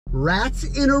Rats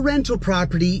in a rental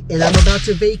property, and I'm about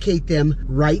to vacate them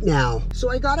right now. So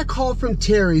I got a call from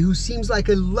Terry, who seems like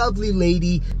a lovely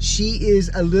lady. She is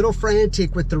a little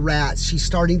frantic with the rats. She's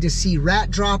starting to see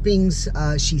rat droppings.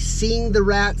 She's seeing the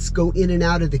rats go in and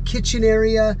out of the kitchen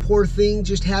area. Poor thing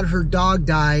just had her dog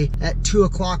die at 2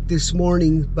 o'clock this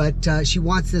morning, but she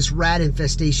wants this rat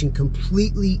infestation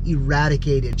completely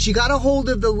eradicated. She got a hold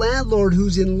of the landlord,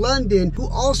 who's in London, who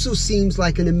also seems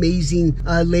like an amazing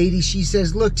lady. She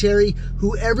says, look, Terry,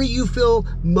 whoever you feel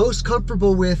most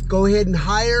comfortable with, go ahead and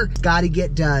hire. Got to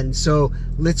get done. So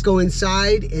let's go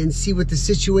inside and see what the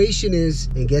situation is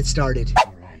and get started.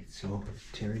 All right, so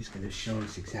Terry's going to show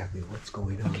us exactly what's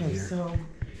going on here. Okay, so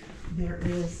there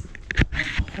is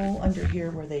a hole under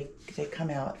here where they come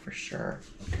out for sure.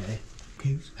 Okay.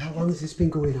 Okay. How long has this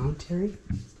been going on, Terry?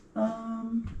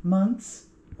 Months.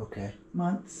 Okay.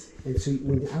 Months. And so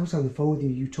when I was on the phone with you,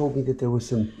 you told me that there was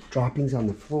some droppings on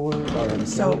the floor.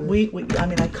 So I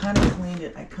mean, I kind of cleaned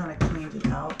it. I kind of cleaned it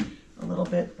out a little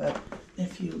bit, but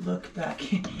if you look back,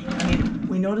 I mean,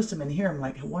 we noticed them in here. I'm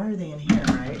like, why are they in here,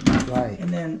 right? Right. And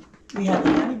then we had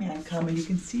the handyman come, and you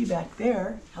can see back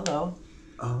there. Hello.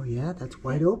 Oh yeah, that's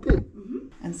wide open. Mm-hmm.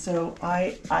 And so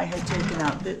I had taken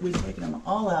out, we'd taken them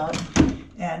all out,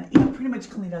 and pretty much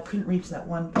cleaned up. Couldn't reach that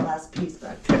one last piece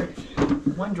back there.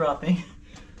 One dropping,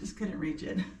 just couldn't reach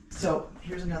it. So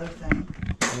here's another thing.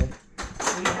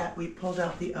 Okay. We pulled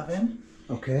out the oven.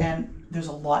 Okay. And there's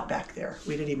a lot back there.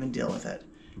 We didn't even deal with it.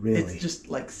 Really? It's just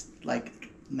like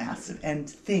massive. And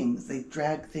things, they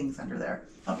drag things under there.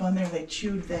 Up on there, they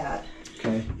chewed that.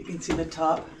 Okay. You can see the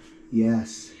top.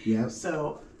 Yes. Yeah.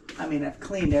 So, I mean, I've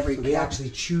cleaned every cabinet. They actually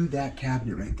chewed that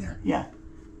cabinet right there. Yeah.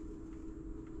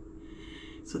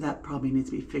 So that probably needs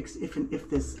to be fixed. If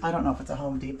this, I don't know if it's a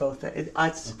Home Depot thing.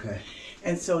 Okay.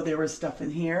 And so there was stuff in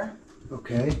here.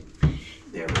 Okay.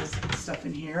 There was stuff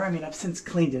in here. I mean, I've since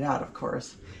cleaned it out, of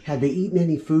course. Had they eaten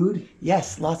any food?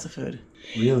 Yes, lots of food.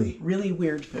 Really? Really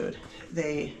weird food.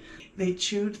 They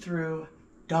chewed through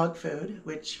dog food,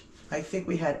 which I think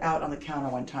we had out on the counter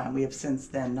one time. We have since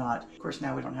then not. Of course,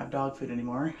 now we don't have dog food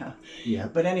anymore. Yeah.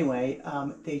 But anyway,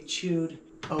 they chewed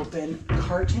open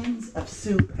cartons of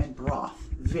soup and broth.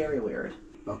 Very weird.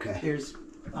 Okay. There's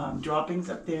droppings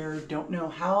up there. Don't know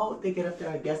how they get up there.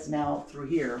 I guess now through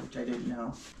here, which I didn't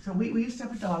know. So we used to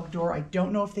have a dog door. I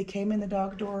don't know if they came in the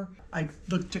dog door. I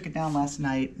took it down last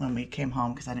night when we came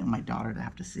home because I didn't want my daughter to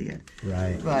have to see it.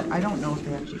 Right. But I don't know if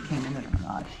they actually came in it or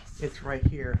not. It's right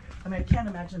here. I mean, I can't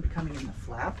imagine them coming in the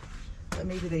flap, but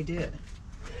maybe they did.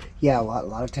 Yeah, a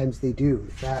lot of times they do. In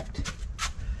fact,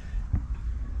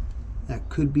 that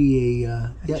could be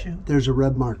a there's a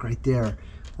rub mark right there.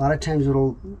 A lot of times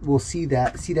we'll see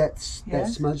that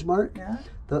smudge mark. Yeah.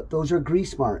 Those are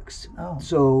grease marks. Oh.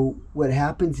 So what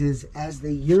happens is as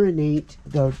they urinate,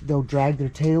 they'll drag their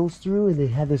tails through, and they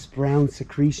have this brown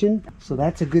secretion. So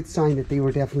that's a good sign that they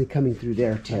were definitely coming through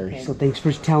there, Terry. Okay. So thanks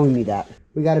for telling me that.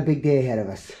 We got a big day ahead of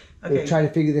us. Okay. We'll try to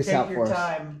figure this out for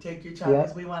us. Take your time,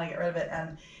 because we want to get rid of it.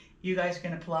 And you guys are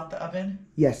going to pull out the oven?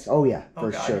 Yes. Oh yeah,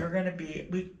 for sure. You're going to be.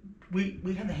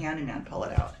 We had the handyman pull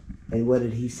it out. And what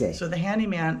did he say? So the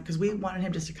handyman, because we wanted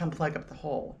him just to come plug up the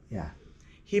hole. Yeah.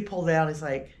 He pulled it out. He's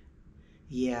like,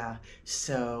 yeah,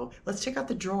 so let's check out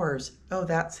the drawers. Oh,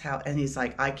 that's how. And he's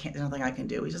like, there's nothing I can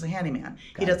do. He's just a handyman.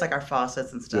 He does like our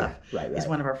faucets and stuff. Yeah, right. He's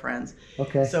one of our friends.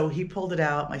 Okay. So he pulled it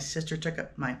out. My sister took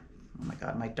up oh my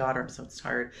God, my daughter, I'm so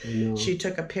tired. She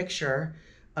took a picture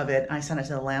of it, and I sent it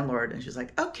to the landlord, and she's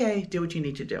like, okay, do what you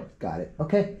need to do. Got it.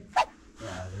 Okay.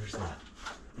 Yeah,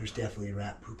 there's definitely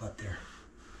rat poop up there.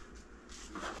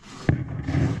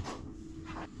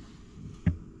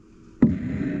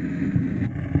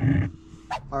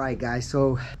 All right, guys,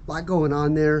 so a lot going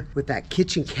on there with that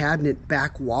kitchen cabinet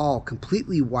back wall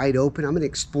completely wide open. I'm going to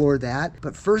explore that.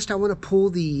 But first, I want to pull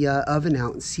the oven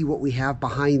out and see what we have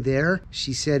behind there.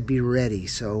 She said be ready.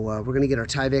 So we're going to get our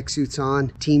Tyvek suits on.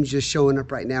 Team's just showing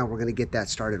up right now. We're going to get that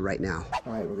started right now.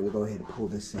 All right, we're going to go ahead and pull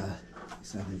this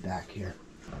oven back here.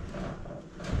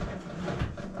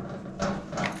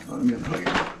 I'm going to put it.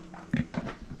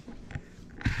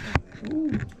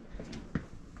 Ooh.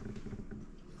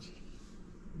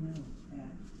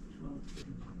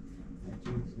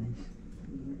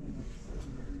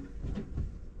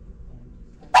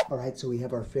 All right, so we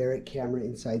have our ferret camera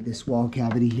inside this wall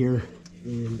cavity here,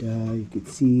 and you can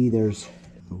see there's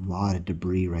a lot of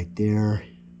debris right there.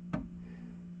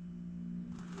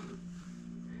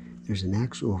 There's an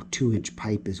actual 2-inch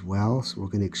pipe as well, so we're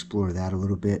going to explore that a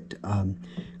little bit.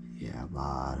 Yeah, a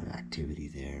lot of activity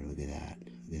there. Look at that.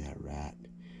 Look at that rat.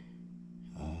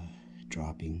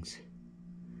 Droppings.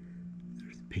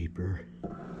 There's paper.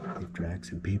 They've dragged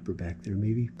some paper back there.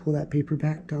 Maybe pull that paper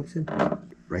back, Thompson.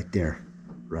 Right there.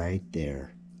 Right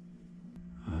there.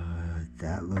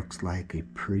 That looks like a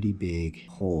pretty big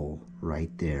hole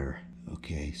right there.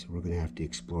 Okay, so we're gonna have to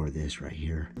explore this right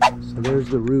here. So there's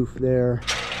the roof there.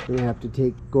 We're gonna have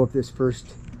to go up this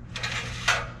first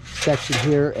section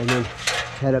here and then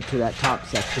head up to that top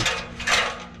section.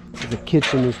 The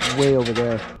kitchen is way over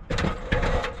there.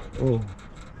 Oh.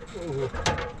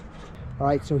 All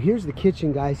right, so here's the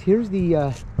kitchen, guys. Here's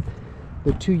the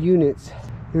 2 units.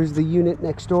 Here's the unit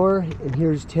next door, and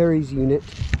here's Terry's unit.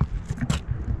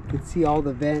 You can see all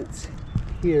the vents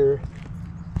here.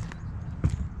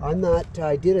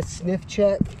 I did a sniff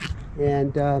check,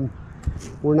 and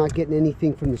we're not getting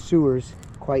anything from the sewers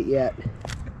quite yet.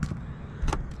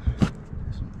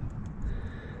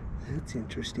 That's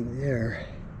interesting there.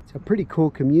 It's a pretty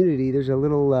cool community. There's a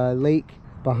little lake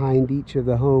behind each of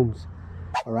the homes.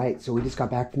 All right, so we just got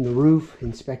back from the roof,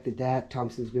 inspected that.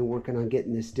 Thompson's been working on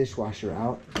getting this dishwasher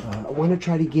out. I want to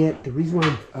try to get, the reason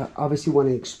why I obviously want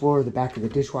to explore the back of the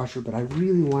dishwasher, but I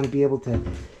really want to be able to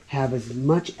have as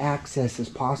much access as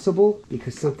possible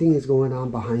because something is going on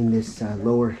behind this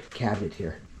lower cabinet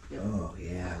here. Oh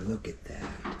yeah, look at that.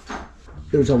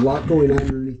 There's a lot going on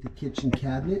underneath the kitchen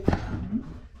cabinet.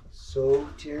 So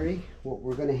Terry, what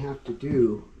we're going to have to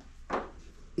do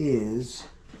is,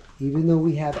 even though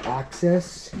we have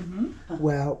access,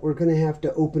 well, we're going to have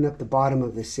to open up the bottom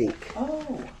of the sink.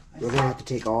 Oh, we're going to have to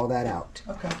take all that out.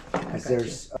 Okay.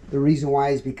 Because the reason why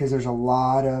is because there's a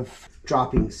lot of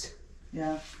droppings.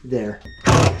 Yeah. There.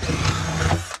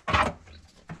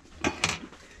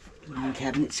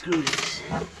 Cabinet screws.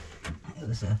 That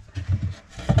was a.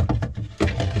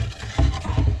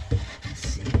 Let's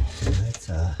see.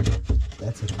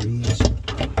 That's a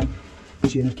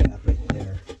 3-inch gym cap right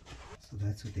there. So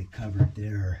that's what they covered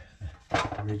there.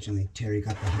 Originally, Terry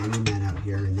got the handyman out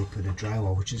here and they put a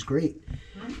drywall, which is great.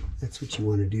 That's what you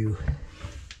want to do.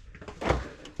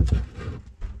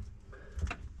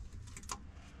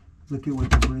 Look at what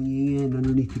they're bringing in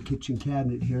underneath the kitchen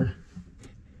cabinet here.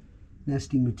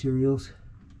 Nesting materials.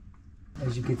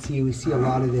 As you can see, we see a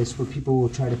lot of this where people will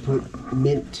try to put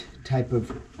mint type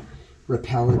of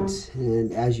repellent,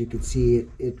 and as you can see,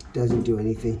 it doesn't do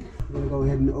anything. I'm going to go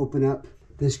ahead and open up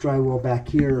this drywall back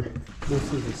here.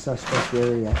 This is a suspect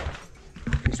area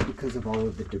just because of all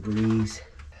of the debris.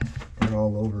 They're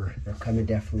all over. They're coming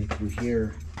definitely through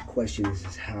here. The question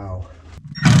is how.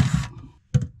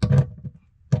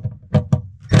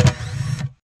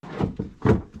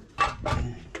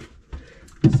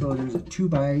 So there's a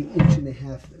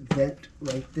 2x1.5 vent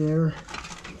right there.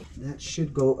 That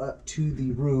should go up to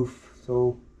the roof.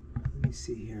 So let me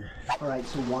see here. All right,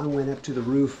 so one went up to the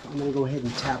roof. I'm gonna go ahead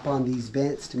and tap on these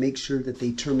vents to make sure that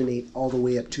they terminate all the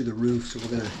way up to the roof. So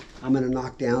I'm gonna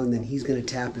knock down, and then he's gonna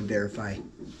tap and verify.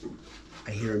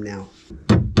 I hear him now.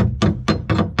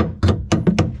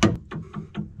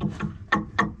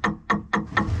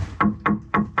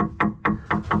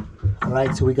 All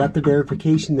right, so we got the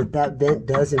verification that that vent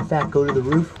does in fact go to the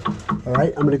roof. All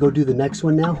right, I'm gonna go do the next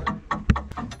one now.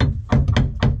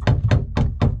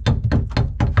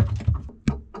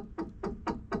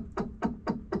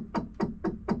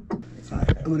 All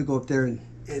right, I'm gonna go up there and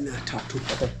talk to him.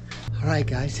 Okay. All right,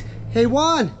 guys. Hey,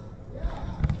 Juan.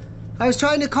 I was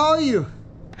trying to call you.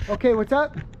 Okay, what's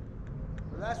up?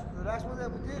 The last one that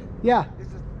we did? Yeah. Is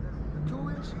the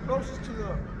 2-inch closest to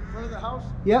the front of the house.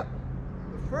 Yep.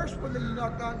 The first one that you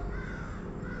knocked on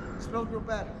smells real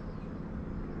bad.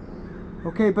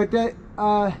 Okay, but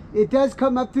it does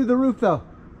come up through the roof though.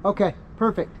 Okay,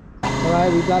 perfect. All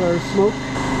right, we've got our smoke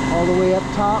all the way up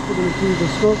top. We're gonna do the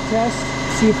smoke test,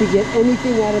 see if we get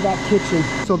anything out of that kitchen.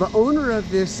 So the owner of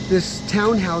this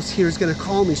townhouse here is gonna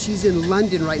call me. She's in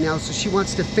London right now, so she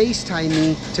wants to FaceTime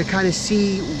me to kind of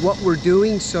see what we're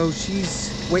doing. So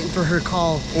she's waiting for her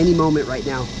call any moment right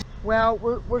now. Well,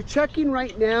 we're checking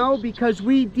right now because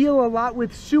we deal a lot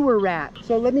with sewer rats.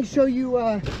 So let me show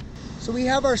you, so we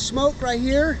have our smoke right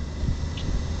here.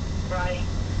 Right.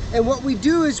 And what we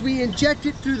do is we inject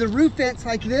it through the roof vents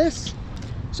like this.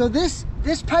 So this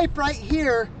pipe right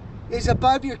here is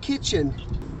above your kitchen,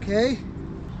 okay?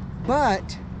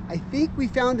 But I think we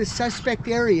found a suspect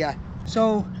area.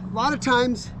 So a lot of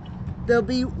times they'll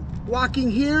be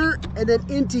walking here and then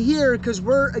into here because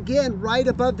we're, again, right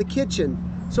above the kitchen.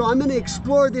 So I'm gonna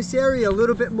explore this area a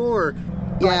little bit more.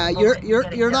 Yeah,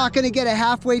 you're not gonna get a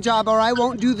halfway job, or I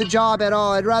won't do the job at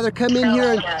all. I'd rather come in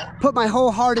here and put my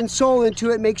whole heart and soul into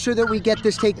it, make sure that we get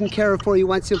this taken care of for you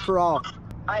once and for all.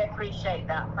 I appreciate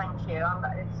that, thank you.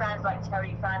 It sounds like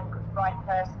Terry found the right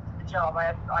person for the job.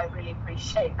 I really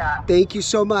appreciate that. Thank you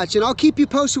so much. And I'll keep you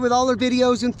posted with all our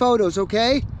videos and photos,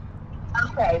 okay?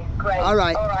 Okay, great. All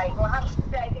right. All right. Well, have to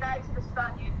get out to the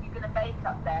sun. You're going to bake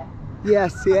up there.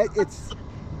 Yes, it's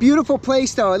beautiful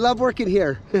place though. I love working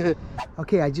here.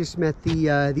 Okay, I just met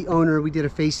the owner. We did a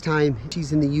FaceTime.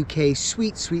 She's in the UK.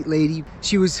 Sweet, sweet lady.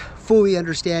 She was fully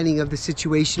understanding of the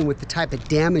situation with the type of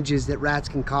damages that rats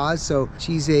can cause. So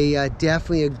she's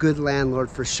definitely a good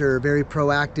landlord for sure. Very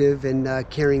proactive and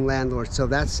caring landlord. So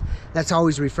that's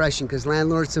always refreshing because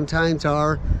landlords sometimes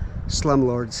are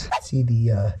slumlords. See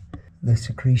the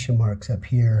secretion marks up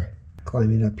here,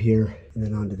 climbing up here, and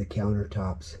then onto the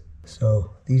countertops.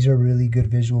 So these are really good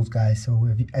visuals, guys. So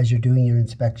as you're doing your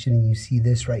inspection and you see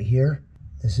this right here,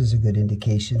 this is a good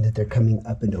indication that they're coming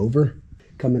up and over,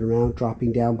 coming around,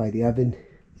 dropping down by the oven,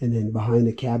 and then behind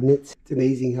the cabinets. It's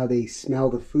amazing how they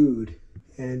smell the food,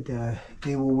 and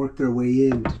they will work their way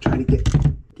in to try to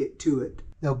get to it.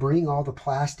 They'll bring all the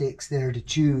plastics there to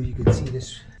chew. You can see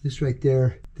this right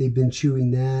there. They've been chewing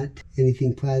that.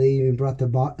 Anything plastic. They even brought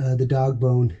the dog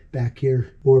bone back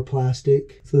here. More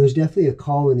plastic. So there's definitely a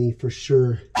colony for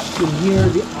sure. You can hear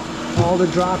all the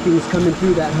droppings coming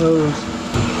through that hose.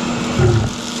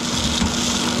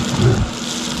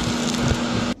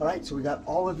 All right, so we got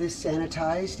all of this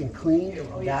sanitized and cleaned and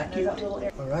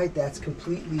vacuumed. All right, that's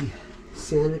completely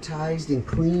sanitized and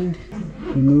cleaned.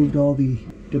 Removed all the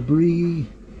debris.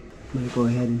 I'm gonna go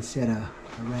ahead and set a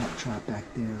rat trap back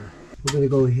there. We're gonna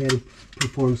go ahead and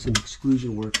perform some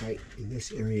exclusion work right in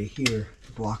this area here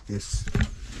to block this.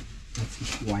 That's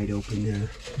just wide open there,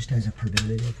 just as a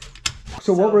preventative.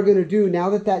 So what we're gonna do now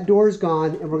that door's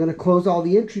gone and we're gonna close all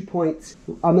the entry points,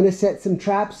 I'm gonna set some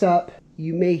traps up.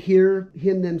 You may hear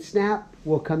them snap.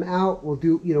 We'll come out. We'll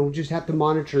do, we'll just have to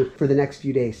monitor for the next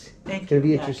few days. Thank you. It's gonna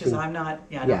be Because interesting. I'm not,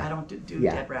 I don't do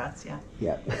dead rats,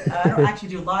 Yeah. I don't actually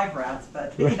do live rats,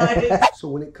 but I So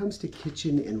when it comes to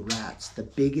kitchen and rats, the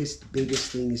biggest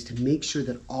thing is to make sure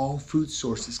that all food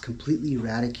source is completely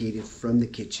eradicated from the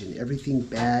kitchen. Everything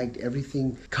bagged,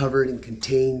 everything covered and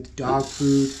contained, dog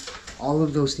food. All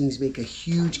of those things make a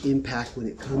huge impact when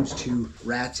it comes to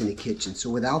rats in a kitchen.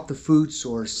 So without the food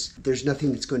source, there's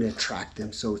nothing that's going to attract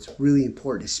them. So it's really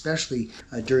important, especially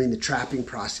during the trapping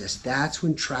process. That's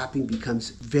when trapping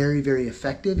becomes very, very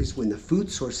effective, is when the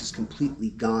food source is completely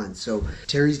gone. So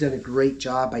Terry's done a great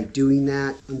job by doing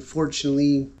that.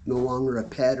 Unfortunately, no longer a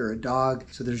pet or a dog,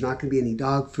 so there's not going to be any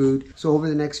dog food. So over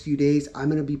the next few days, I'm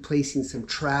going to be placing some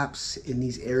traps in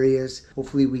these areas.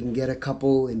 Hopefully we can get a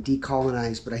couple and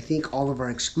decolonize, but I think all of our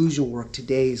exclusion work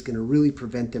today is going to really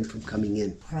prevent them from coming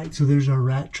in. All right, so there's our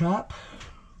rat trap.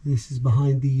 This is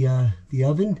behind the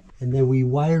oven, and then we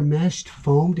wire meshed,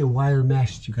 foamed and wire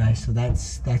meshed, you guys. So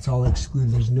that's all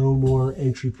excluded. There's no more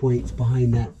entry points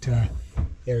behind that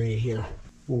area here.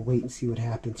 We'll wait and see what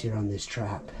happens here on this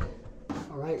trap.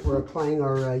 All right, we're applying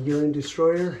our urine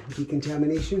destroyer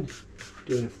decontamination,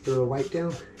 doing a thorough wipe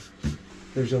down.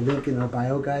 There's a link in our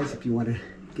bio, guys, if you want to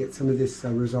get some of this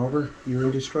resolver urine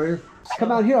destroyer.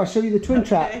 Come out here, I'll show you the twin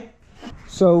trap.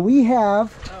 So we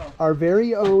have our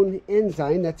very own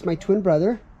enzyme. That's my twin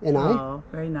brother and I. Oh,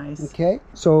 very nice. Okay,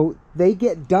 so they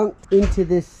get dunked into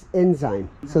this enzyme.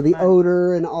 So the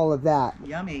odor and all of that.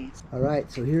 Yummy. All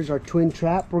right, so here's our twin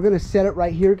trap. We're gonna set it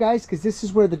right here, guys, because this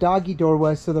is where the doggy door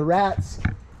was. So the rats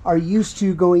are used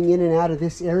to going in and out of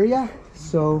this area.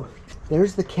 So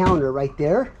there's the counter right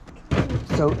there.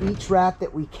 So each rat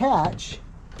that we catch,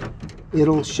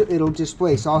 it'll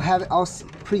display. So I'll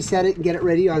preset it and get it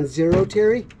ready on 0,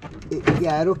 Terry.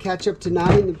 It'll catch up to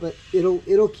 9, but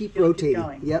it'll keep rotating. Keep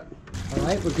going. Yep. All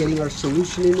right, we're getting our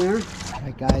solution in there. All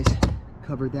right, guys,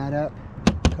 covered that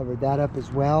up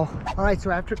as well. All right,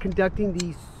 so after conducting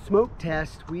the smoke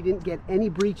test, we didn't get any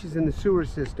breaches in the sewer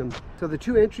system. So the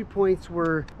 2 entry points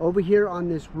were over here on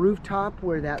this rooftop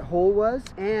where that hole was,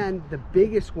 and the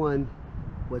biggest one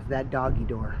was that doggy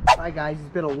door. All right, guys,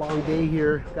 it's been a long day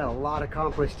here. Got a lot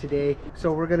accomplished today.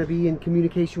 So we're gonna be in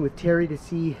communication with Terry to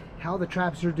see how the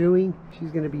traps are doing.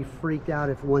 She's gonna be freaked out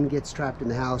if one gets trapped in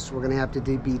the house. We're gonna have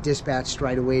to be dispatched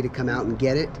right away to come out and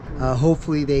get it.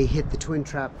 Hopefully they hit the twin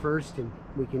trap first and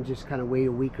we can just kind of wait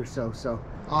a week or so. So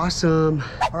awesome.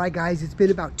 All right, guys, it's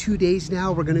been about 2 days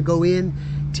now. We're gonna go in.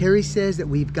 Terry says that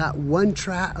we've got one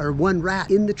rat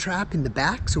in the trap in the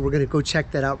back, so we're gonna go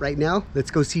check that out right now.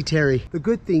 Let's go see Terry. The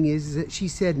good thing is that she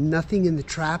said nothing in the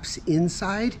traps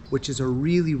inside, which is a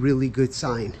really, really good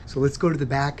sign. So let's go to the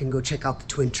back and go check out the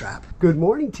twin trap. trap. Good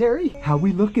morning, Terry. How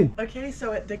we looking? Okay,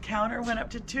 so the counter went up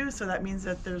to 2, so that means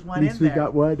that there's one At least in we there.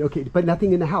 got one. Okay, but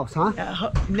nothing in the house,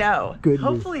 huh? No. Good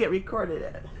Hopefully it recorded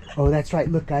it. Oh, that's right.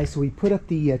 Look, guys, so we put up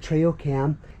the trail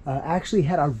cam. Actually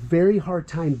had a very hard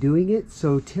time doing it.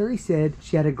 So Terry said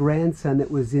she had a grandson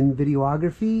that was in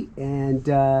videography,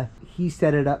 and he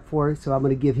set it up for her. So I'm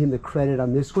going to give him the credit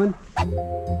on this one.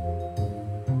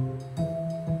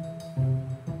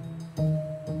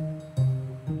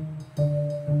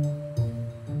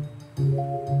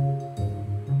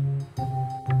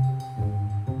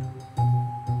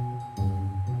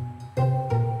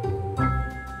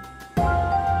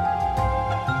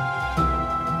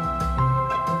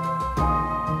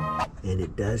 And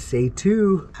it does say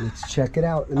 2. Let's check it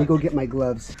out. Let me go get my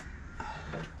gloves.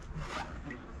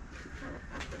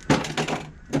 All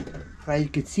right, you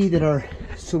can see that our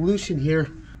solution here,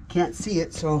 can't see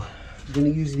it, so I'm going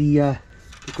to use the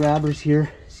grabbers here,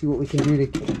 see what we can do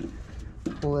to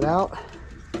pull it out.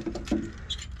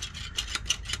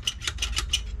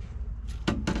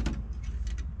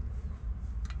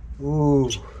 Ooh,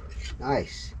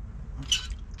 nice.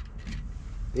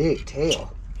 Big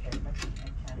tail.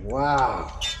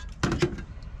 Wow.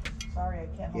 Sorry, I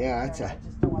can't hold Yeah, it that's there. I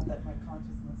just don't want that in my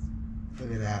consciousness.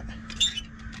 Look at that.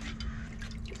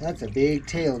 That's a big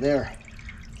tail there.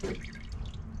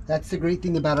 That's the great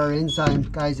thing about our enzyme,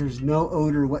 guys. There's no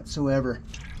odor whatsoever.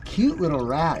 Cute little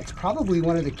rat. It's probably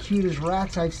one of the cutest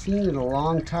rats I've seen in a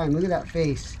long time. Look at that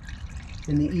face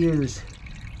and the ears.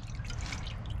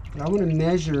 But I want to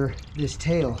measure this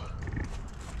tail.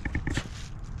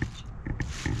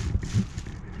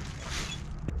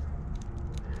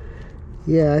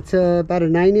 Yeah, it's about a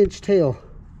 9-inch tail.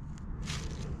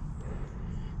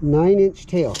 9-inch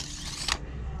tail.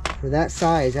 For that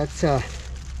size, that's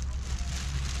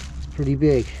pretty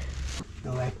big.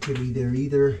 No activity there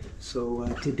either. So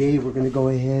today we're going to go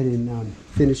ahead and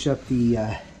finish up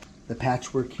the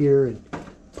patchwork here and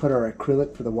put our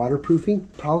acrylic for the waterproofing.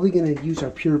 Probably going to use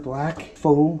our pure black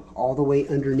foam all the way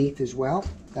underneath as well.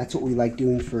 That's what we like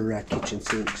doing for kitchen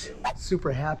sinks.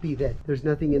 Super happy that there's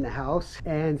nothing in the house,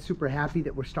 and super happy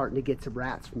that we're starting to get some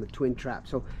rats from the twin trap.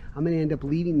 So I'm going to end up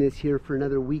leaving this here for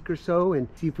another week or so and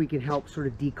see if we can help sort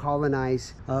of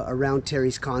decolonize around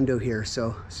Terry's condo here.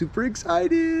 So super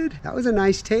excited. That was a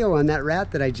nice tail on that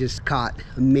rat that I just caught.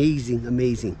 Amazing,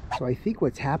 amazing. So I think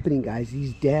what's happening, guys,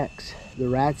 these decks, the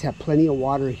rats have plenty of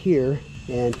water here.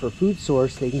 And for food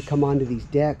source, they can come onto these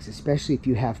decks, especially if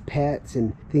you have pets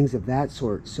and things of that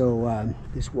sort. So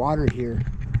this water here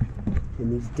in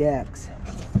these decks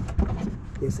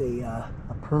is a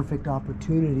perfect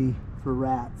opportunity for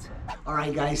rats. All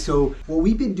right, guys, so what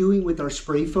we've been doing with our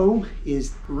spray foam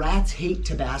is rats hate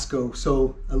Tabasco.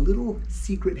 So a little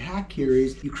secret hack here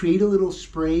is you create a little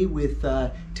spray with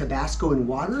Tabasco and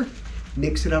water,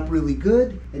 mix it up really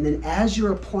good, and then as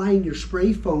you're applying your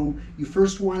spray foam, you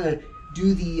first want to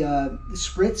do the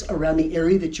spritz around the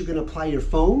area that you're going to apply your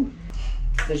foam.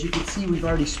 As you can see, we've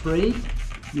already sprayed.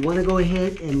 You want to go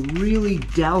ahead and really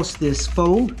douse this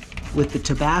foam with the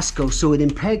Tabasco so it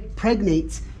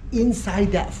impregnates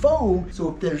inside that foam.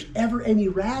 So if there's ever any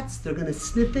rats, they're going to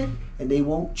sniff it and they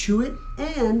won't chew it.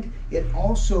 And it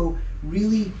also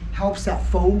really helps that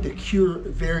foam to cure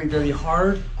very, very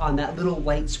hard on that little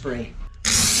light spray.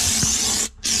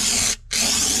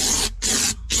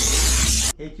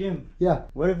 Hey Jim. Yeah.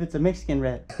 What if it's a Mexican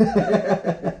rat?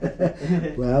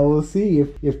 Well, we'll see.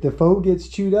 If the foam gets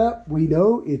chewed up, we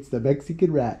know it's the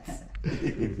Mexican rats.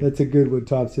 That's a good one,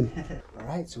 Thompson. All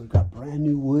right, so we've got brand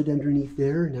new wood underneath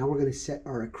there. Now we're going to set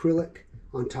our acrylic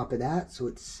on top of that so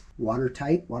it's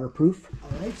watertight, waterproof.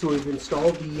 All right, so we've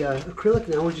installed the acrylic.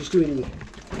 Now we're just doing the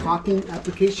caulking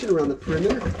application around the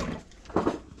perimeter.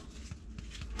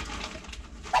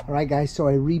 All right, guys, so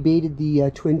I rebaited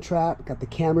the twin trap, got the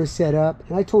camera set up,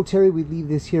 and I told Terry we'd leave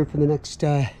this here for the next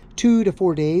 2 to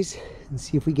 4 days and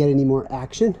see if we get any more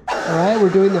action. All right, we're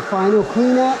doing the final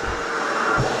cleanup.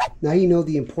 Now you know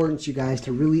the importance, you guys,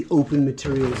 to really open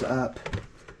materials up.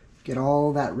 Get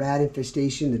all that rat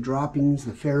infestation, the droppings,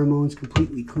 the pheromones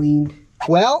completely cleaned.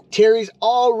 Well, Terry's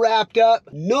all wrapped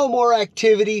up, no more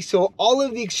activity, so all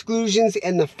of the exclusions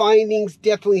and the findings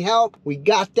definitely help. We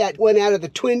got that one out of the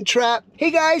twin trap.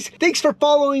 Hey guys, thanks for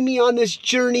following me on this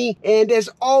journey, and as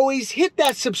always, hit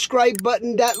that subscribe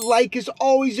button. That like is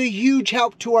always a huge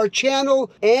help to our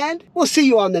channel, and we'll see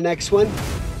you on the next one.